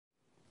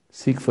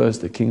Seek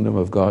first the kingdom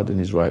of God in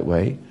his right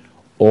way.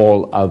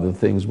 All other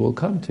things will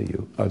come to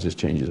you. I'll just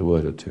change a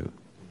word or two.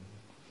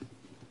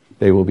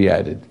 They will be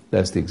added.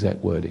 That's the exact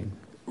wording.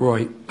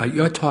 Roy,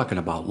 you're talking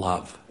about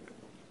love.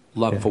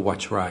 Love for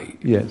what's right.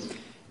 Yes.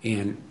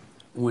 And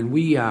when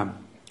we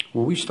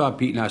start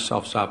beating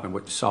ourselves up and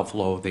with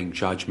self-loathing,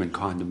 judgment,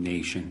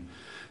 condemnation,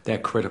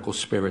 that critical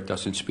spirit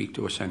doesn't speak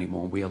to us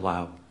anymore. We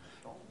allow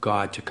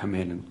God to come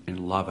in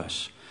and love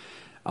us.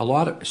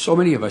 So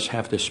many of us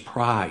have this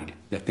pride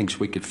that thinks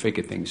we could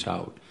figure things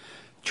out.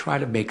 Try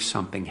to make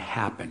something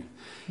happen.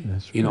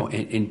 That's right. You know,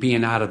 and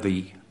being out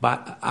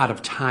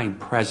of time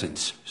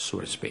presence,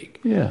 so to speak.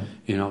 Yeah.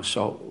 You know,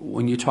 so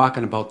when you're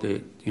talking about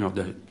the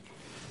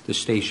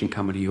station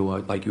coming to you,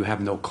 like you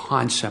have no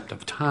concept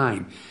of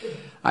time,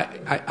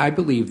 I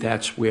believe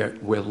that's where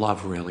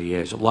love really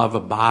is. Love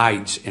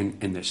abides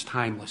in this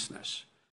timelessness.